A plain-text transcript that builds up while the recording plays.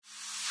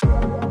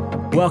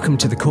Welcome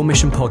to the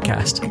Co-Mission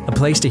Podcast, a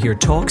place to hear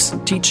talks,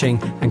 teaching,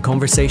 and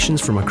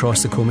conversations from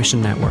across the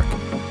Co-Mission network.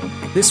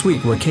 This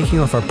week, we're kicking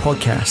off our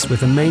podcast with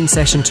the main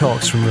session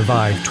talks from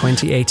Revive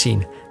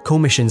 2018,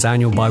 Co-Mission's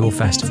annual Bible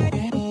Festival.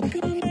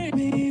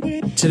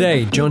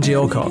 Today, Jonty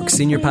Allcock,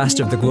 Senior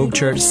Pastor of the Globe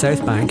Church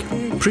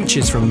Souhbank,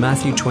 preaches from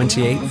Matthew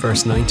 28,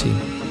 verse 19,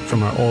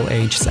 from our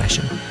all-age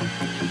session.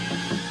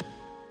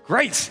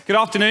 Great. Good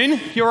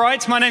afternoon. You all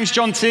right? My name's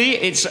Jonty.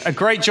 It's a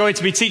great joy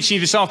to be teaching you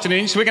this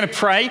afternoon. So we're going to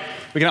pray.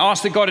 We're going to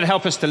ask that God would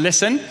help us to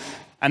listen.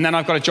 And then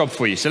I've got a job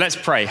for you. So let's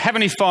pray.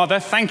 Heavenly Father,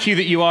 thank you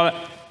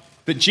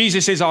that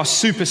Jesus is our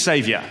super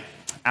savior.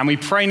 And we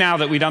pray now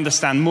that we'd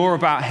understand more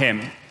about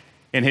him.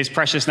 In his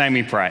precious name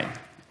we pray.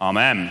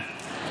 Amen.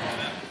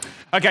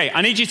 Okay,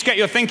 I need you to get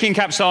your thinking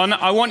caps on.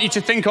 I want you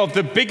to think of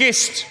the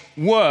biggest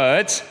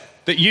word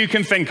that you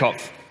can think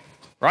of.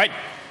 Right?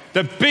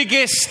 The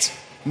biggest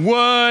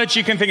word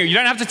you can think of. You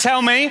don't have to tell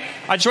me.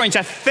 I just want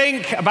you to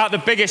think about the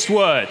biggest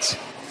word.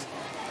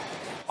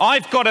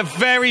 I've got a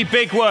very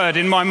big word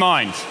in my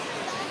mind.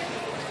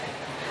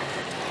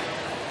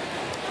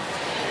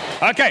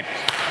 Okay,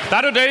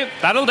 that'll do.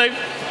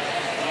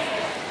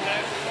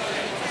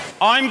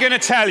 I'm going to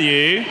tell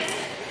you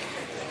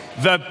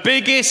the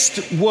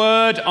biggest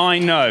word I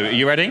know. Are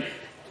you ready?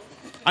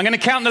 I'm going to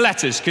count the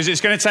letters because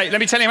it's going to take,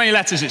 let me tell you how many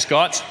letters it's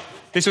got.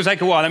 This will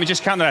take a while. Let me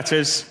just count the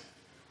letters.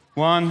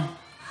 1,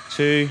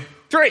 2,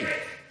 3.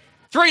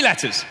 3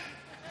 letters.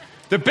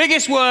 The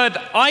biggest word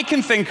I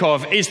can think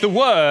of is the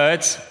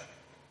word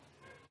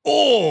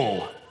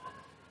all.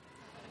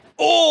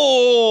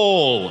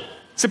 All.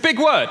 It's a big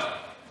word.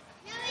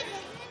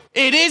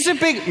 It is a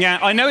big, yeah,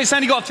 I know it's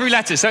only got 3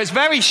 letters, so it's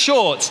very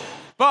short.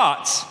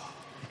 But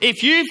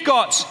if you've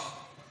got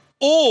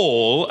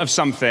all of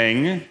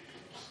something,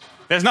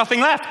 there's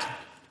nothing left.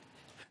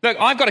 Look,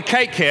 I've got a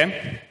cake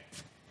here.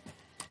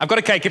 I've got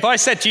a cake. If I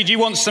said to you, do you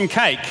want some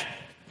cake?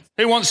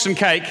 Who wants some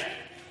cake?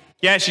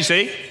 Yes, you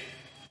see.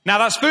 Now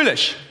that's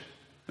foolish.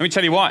 Let me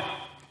tell you why.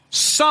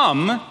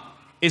 Some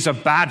is a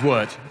bad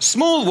word,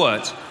 small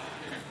word.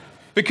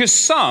 Because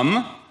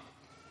some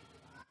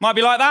might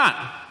be like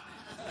that.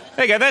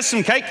 There you go, there's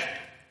some cake.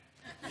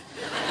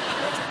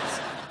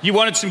 You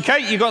wanted some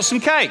cake, you got some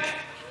cake.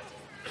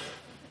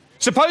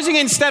 Supposing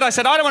instead I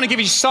said, I don't want to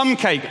give you some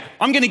cake,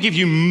 I'm going to give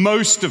you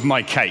most of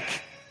my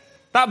cake.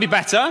 That would be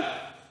better.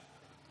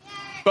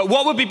 But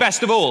what would be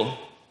best of all?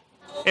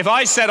 If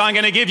I said, I'm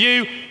going to give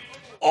you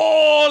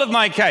all of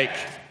my cake.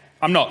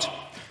 I'm not.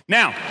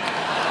 Now,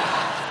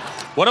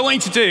 what I want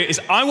you to do is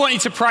I want you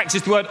to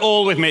practice the word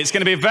all with me. It's going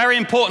to be a very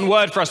important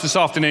word for us this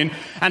afternoon.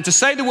 And to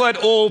say the word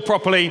all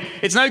properly,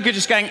 it's no good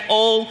just going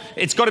all.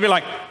 It's got to be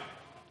like,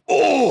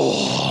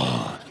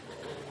 all.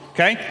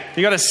 Okay?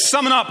 You've got to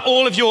summon up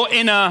all of your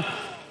inner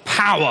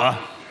power.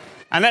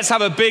 And let's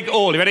have a big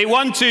all. You ready?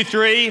 1, 2,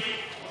 3.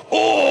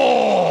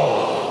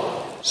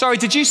 All. Sorry,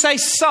 did you say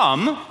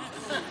some?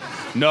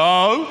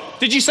 No.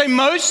 Did you say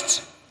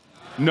most?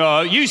 No.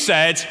 You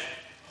said,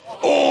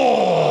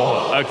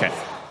 oh. Okay.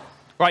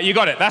 Right, you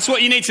got it. That's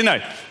what you need to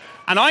know.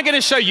 And I'm going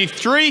to show you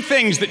 3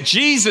 things that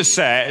Jesus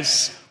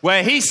says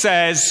where he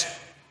says,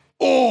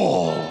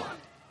 oh.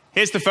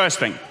 Here's the first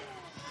thing.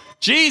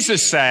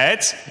 Jesus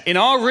said in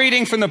our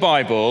reading from the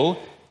Bible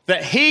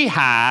that he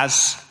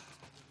has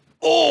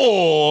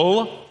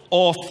all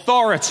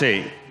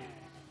authority.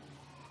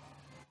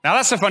 Now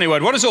that's a funny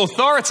word. What does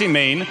authority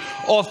mean?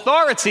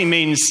 Authority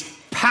means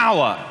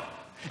power.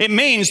 It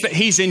means that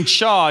he's in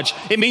charge.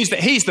 It means that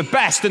he's the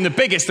best and the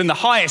biggest and the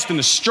highest and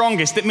the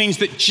strongest. It means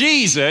that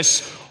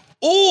Jesus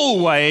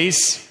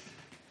always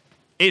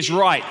is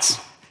right.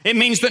 It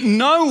means that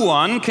no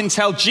one can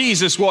tell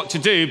Jesus what to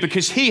do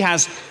because he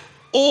has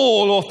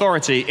all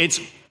authority. It's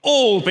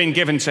all been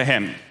given to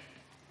him.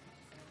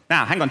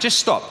 Now, hang on, just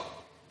stop.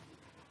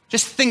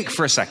 Just think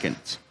for a second.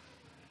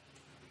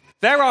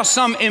 There are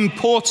some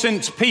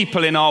important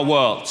people in our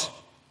world.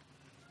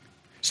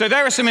 So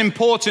there are some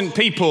important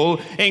people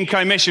in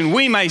Co-Mission.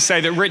 We may say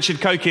that Richard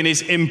Cokin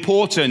is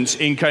important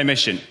in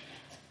Co-Mission.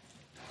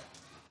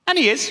 And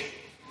he is.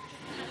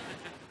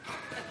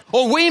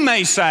 Or we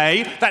may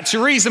say that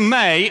Theresa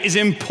May is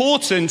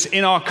important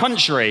in our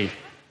country.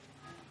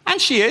 And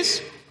she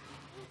is.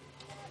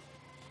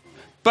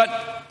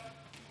 But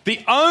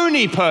the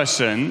only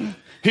person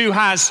who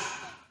has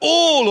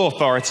all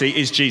authority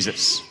is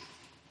Jesus.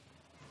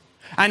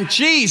 And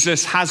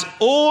Jesus has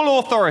all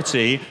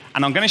authority,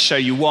 and I'm going to show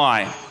you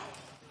why.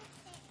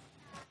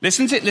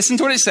 Listen to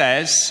what it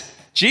says.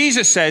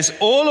 Jesus says,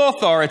 all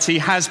authority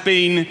has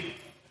been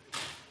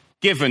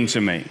given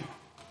to me.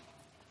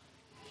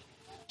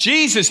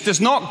 Jesus does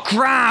not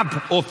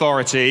grab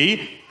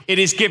authority, it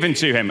is given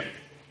to him.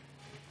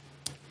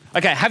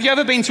 Okay, have you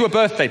ever been to a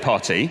birthday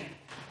party?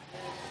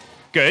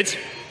 Good.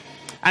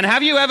 And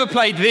have you ever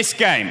played this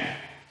game?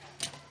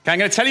 Okay, I'm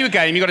going to tell you a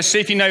game. You've got to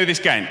see if you know this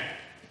game.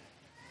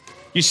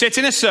 You sit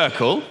in a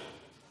circle,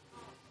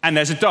 and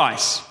there's a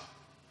dice.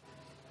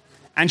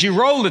 And you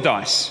roll the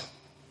dice.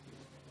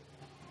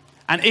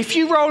 And if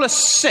you roll a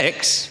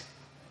 6,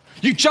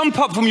 you jump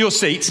up from your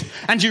seat,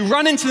 and you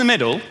run into the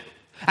middle,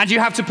 And you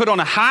have to put on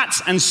a hat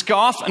and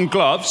scarf and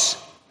gloves.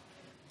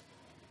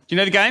 Do you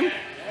know the game?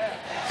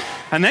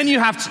 And then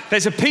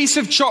there's a piece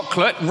of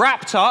chocolate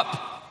wrapped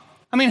up.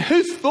 I mean,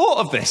 who thought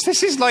of this?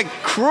 This is like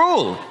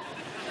cruel.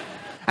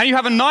 And you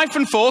have a knife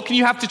and fork, and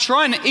you have to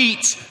try and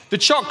eat the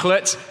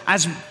chocolate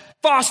as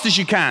fast as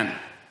you can.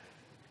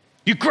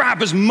 You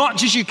grab as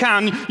much as you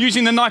can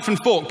using the knife and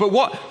fork. But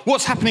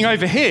what's happening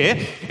over here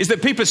is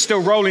that people are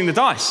still rolling the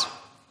dice.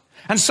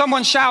 And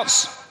someone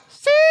shouts,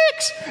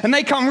 6! And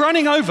they come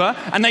running over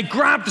and they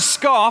grab the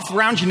scarf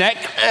around your neck,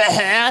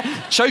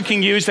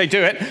 choking you as they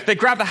do it. They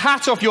grab the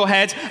hat off your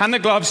head and the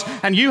gloves,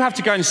 and you have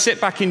to go and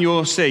sit back in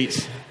your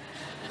seat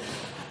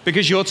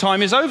because your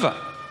time is over.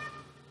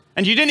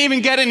 And you didn't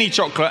even get any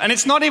chocolate, and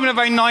it's not even a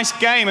very nice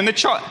game, and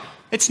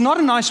it's not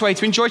a nice way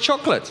to enjoy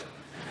chocolate.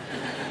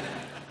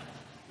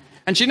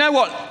 And do you know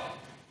what?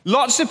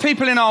 Lots of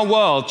people in our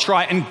world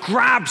try and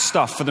grab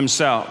stuff for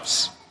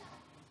themselves.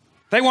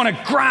 They want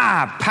to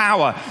grab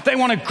power. They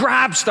want to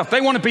grab stuff. They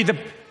want to be the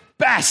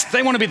best.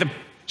 They want to be the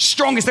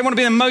strongest. They want to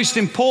be the most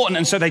important,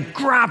 and so they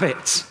grab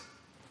it.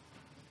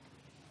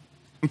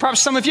 And perhaps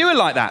some of you are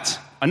like that.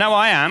 I know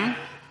I am.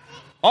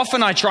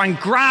 Often I try and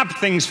grab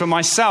things for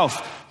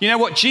myself. You know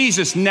what?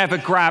 Jesus never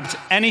grabbed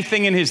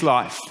anything in his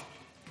life.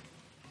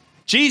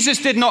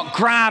 Jesus did not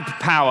grab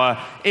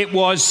power. It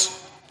was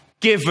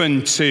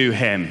given to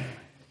him.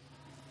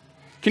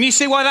 Can you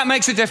see why that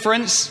makes a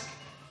difference?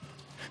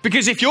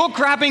 Because if you're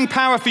grabbing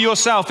power for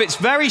yourself, it's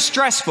very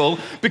stressful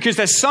because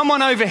there's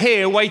someone over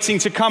here waiting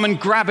to come and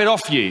grab it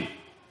off you.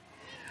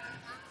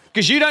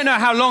 Because you don't know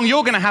how long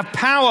you're going to have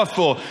power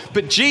for.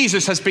 But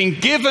Jesus has been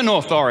given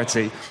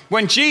authority.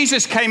 When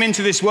Jesus came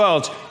into this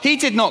world, he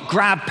did not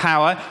grab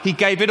power. He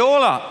gave it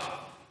all up.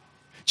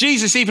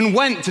 Jesus even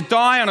went to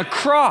die on a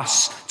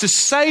cross to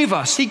save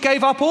us. He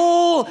gave up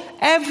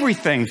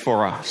everything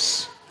for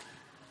us.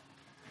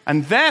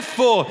 And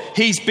therefore,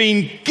 he's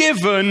been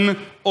given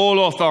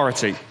all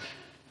authority.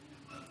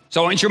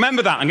 So I want you to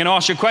remember that. I'm going to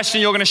ask you a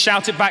question. You're going to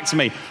shout it back to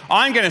me.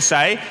 I'm going to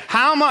say,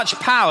 how much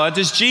power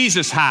does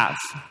Jesus have?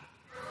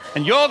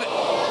 And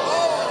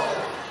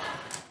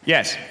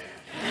yes.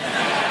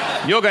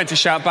 You're going to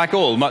shout back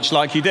all, much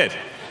like you did.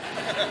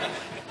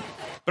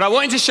 But I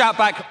want you to shout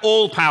back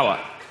all power,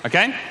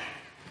 okay?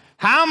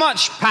 How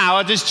much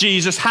power does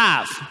Jesus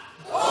have?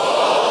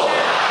 All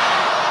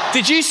power.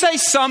 Did you say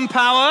some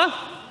power?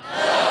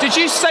 No. Did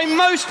you say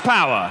most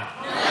power?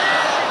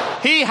 No.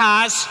 He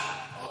has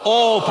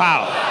all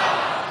power.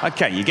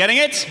 Okay, you getting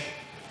it?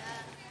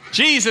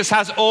 Jesus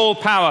has all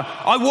power.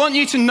 I want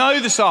you to know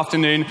this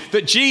afternoon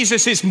that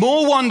Jesus is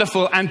more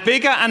wonderful and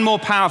bigger and more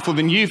powerful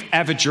than you've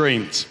ever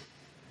dreamed.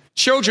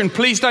 Children,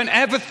 please don't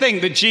ever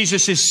think that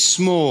Jesus is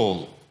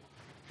small.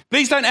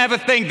 Please don't ever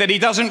think that he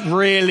doesn't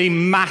really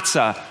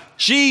matter.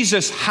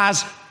 Jesus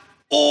has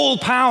all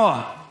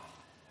power.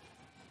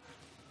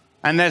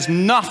 And there's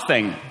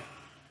nothing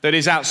that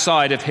is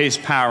outside of his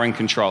power and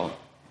control.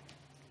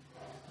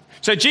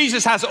 So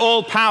Jesus has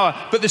all power.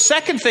 But the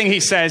second thing he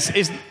says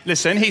is,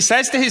 listen, he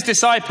says to his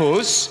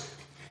disciples,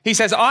 he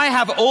says, I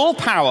have all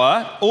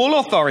power, all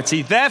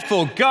authority,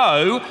 therefore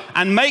go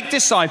and make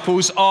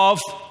disciples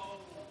of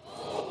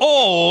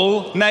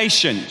all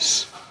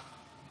nations.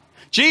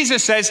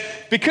 Jesus says,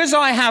 because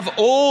I have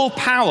all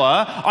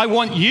power, I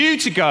want you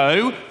to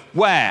go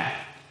where?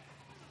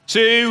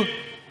 To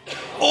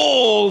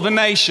all the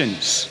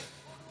nations.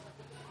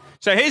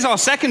 So here's our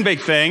second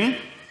big thing.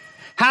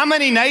 How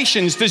many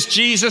nations does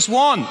Jesus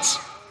want?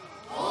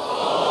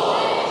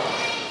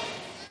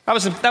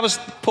 That was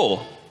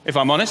poor, if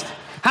I'm honest.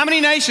 How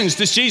many nations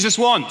does Jesus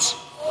want?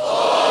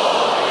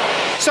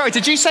 Sorry,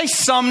 did you say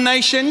some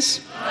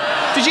nations?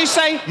 No. Did you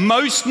say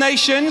most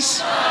nations?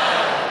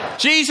 No.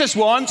 Jesus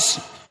wants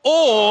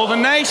all the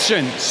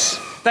nations.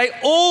 They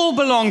all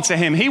belong to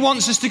him. He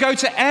wants us to go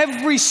to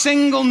every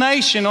single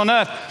nation on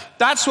earth.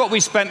 That's what we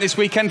spent this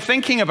weekend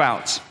thinking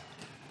about.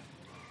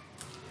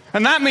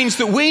 And that means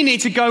that we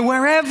need to go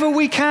wherever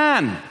we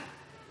can.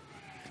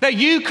 Now,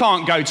 you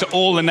can't go to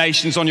all the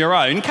nations on your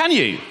own, can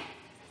you?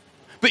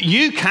 But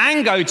you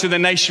can go to the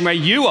nation where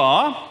you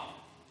are,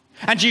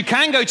 and you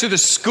can go to the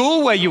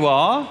school where you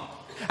are,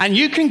 and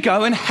you can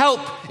go and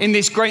help in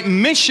this great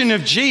mission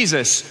of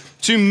Jesus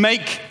to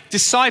make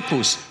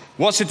disciples.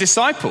 What's a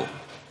disciple?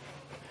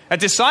 A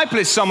disciple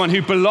is someone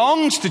who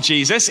belongs to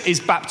Jesus, is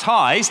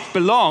baptized,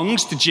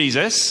 belongs to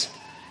Jesus,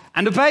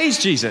 and obeys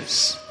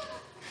Jesus.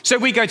 So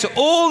we go to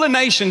all the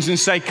nations and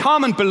say,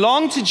 come and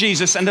belong to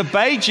Jesus and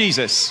obey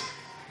Jesus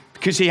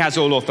because he has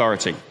all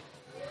authority.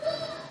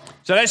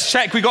 So let's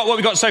check what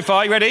we got so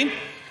far. You ready?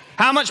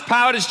 How much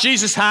power does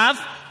Jesus have?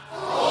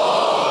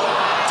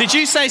 All. Did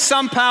you say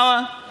some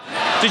power?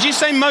 No. Did you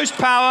say most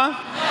power?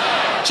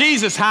 No.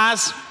 Jesus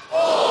has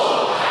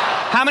all power.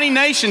 How many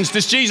nations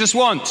does Jesus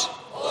want?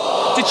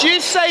 All. Did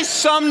you say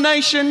some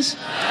nations?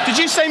 No. Did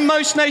you say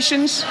most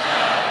nations?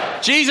 No.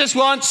 Jesus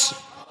wants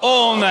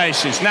all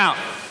nations. Now,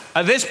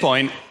 at this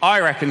point,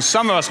 I reckon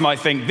some of us might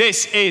think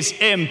this is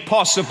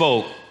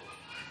impossible.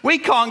 We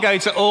can't go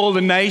to all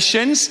the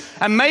nations.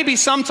 And maybe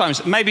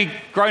sometimes, maybe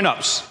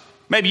grown-ups,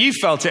 maybe you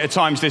felt it at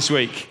times this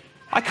week.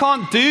 I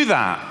can't do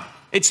that.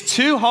 It's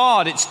too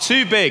hard. It's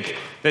too big.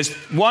 There's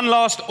one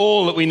last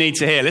all that we need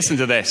to hear. Listen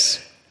to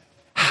this.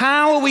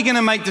 How are we going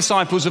to make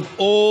disciples of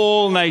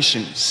all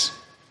nations?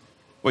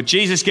 Well,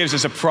 Jesus gives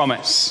us a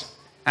promise.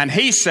 And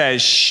he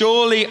says,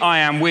 surely I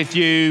am with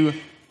you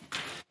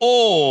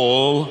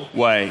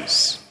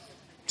always,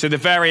 to the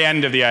very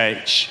end of the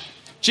age.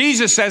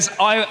 Jesus says,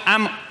 I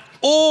am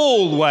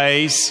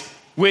always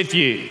with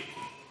you.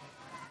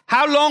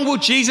 How long will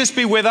Jesus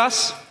be with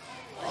us?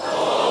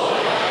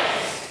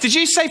 Always. Did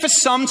you say for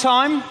some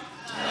time?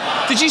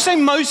 No. Did you say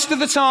most of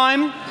the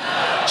time?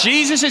 No.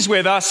 Jesus is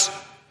with us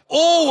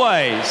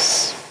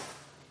always.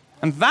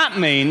 And that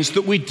means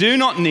that we do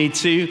not need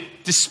to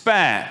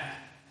despair.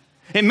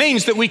 It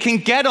means that we can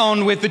get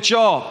on with the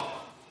job.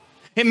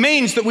 It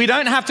means that we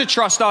don't have to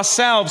trust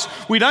ourselves.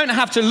 We don't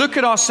have to look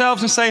at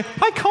ourselves and say,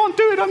 I can't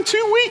do it, I'm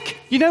too weak.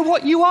 You know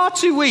what? You are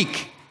too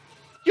weak.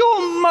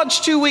 You're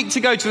much too weak to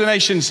go to the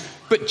nations.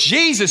 But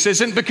Jesus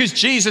isn't, because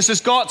Jesus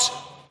has got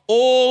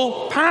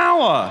all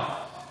power.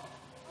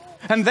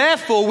 And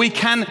therefore, we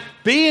can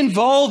be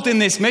involved in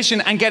this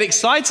mission and get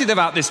excited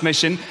about this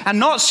mission and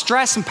not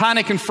stress and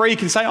panic and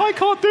freak and say, I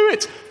can't do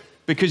it,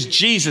 because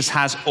Jesus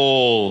has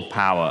all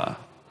power.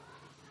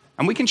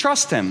 And we can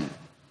trust him.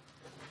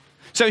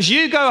 So as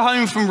you go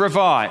home from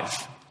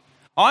Revive,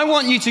 I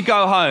want you to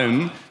go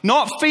home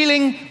not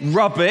feeling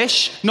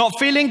rubbish, not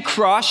feeling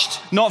crushed,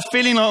 not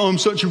feeling like, oh, I'm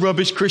such a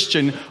rubbish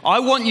Christian. I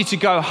want you to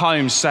go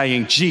home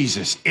saying,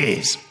 Jesus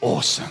is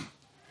awesome.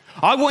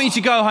 I want you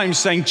to go home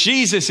saying,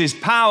 Jesus is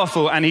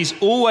powerful and he's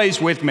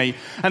always with me.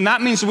 And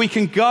that means we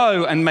can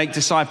go and make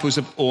disciples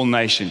of all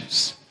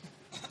nations.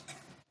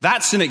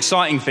 That's an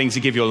exciting thing to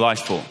give your life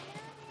for.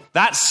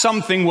 That's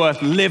something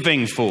worth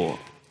living for.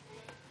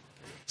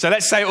 So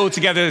let's say it all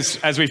together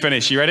as we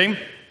finish. You ready?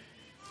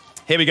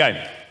 Here we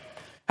go.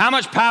 How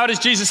much power does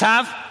Jesus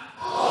have?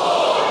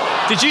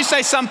 All. Did you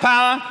say some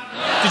power?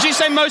 No. Did you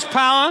say most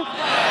power?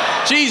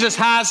 No. Jesus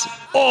has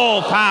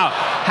all power.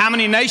 How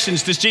many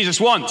nations does Jesus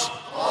want?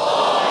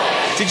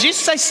 All. Did you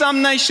say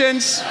some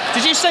nations? No.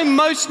 Did you say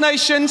most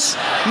nations?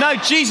 No,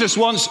 Jesus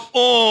wants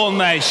all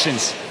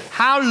nations.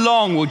 How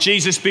long will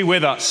Jesus be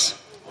with us?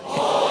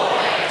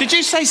 Did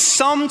you say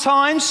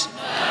sometimes?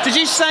 No. Did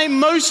you say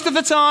most of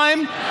the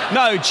time?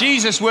 No,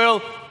 Jesus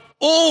will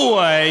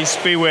always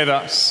be with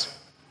us.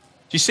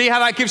 Do you see how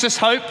that gives us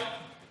hope? Do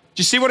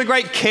you see what a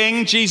great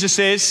king Jesus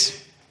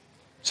is?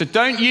 So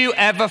don't you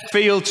ever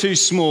feel too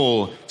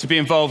small to be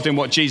involved in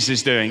what Jesus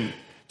is doing.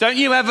 Don't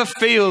you ever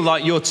feel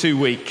like you're too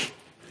weak.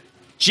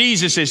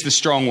 Jesus is the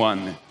strong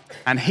one,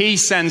 and he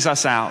sends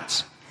us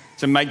out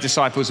to make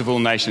disciples of all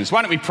nations.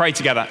 Why don't we pray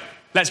together?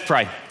 Let's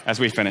pray as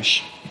we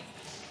finish.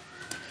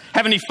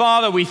 Heavenly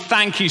Father, we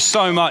thank you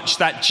so much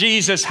that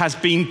Jesus has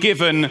been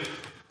given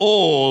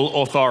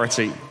all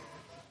authority.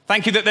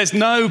 Thank you that there's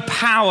no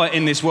power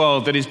in this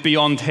world that is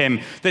beyond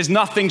him. There's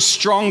nothing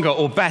stronger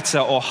or better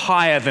or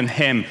higher than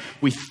him.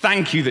 We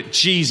thank you that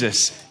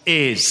Jesus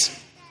is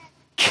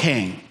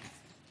King.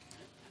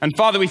 And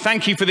Father, we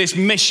thank you for this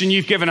mission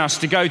you've given us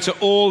to go to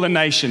all the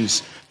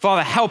nations.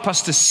 Father, help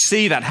us to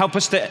see that. Help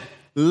us to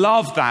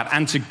love that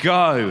and to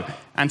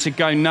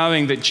go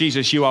knowing that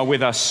Jesus, you are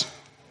with us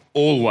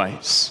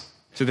always,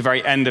 to the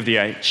very end of the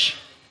age.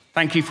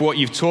 Thank you for what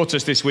you've taught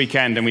us this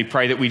weekend, and we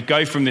pray that we'd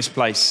go from this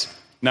place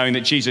knowing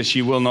that, Jesus,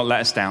 you will not let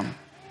us down.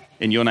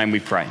 In your name we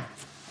pray.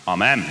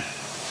 Amen.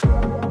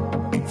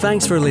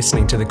 Thanks for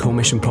listening to the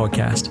Commission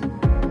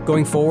Podcast.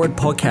 Going forward,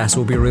 podcasts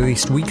will be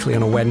released weekly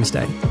on a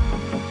Wednesday.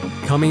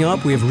 Coming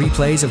up, we have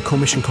replays of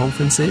Commission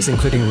conferences,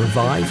 including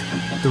Revive,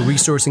 the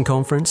Resourcing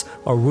Conference,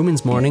 our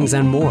Women's Mornings,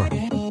 and more,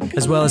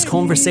 as well as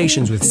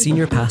conversations with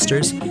senior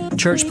pastors,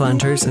 church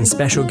planters, and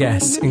special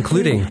guests,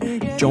 including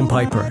John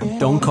Piper,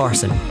 Don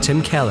Carson,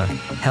 Tim Keller,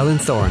 Helen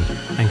Thorne,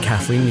 and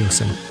Kathleen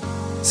Neilson.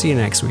 See you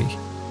next week.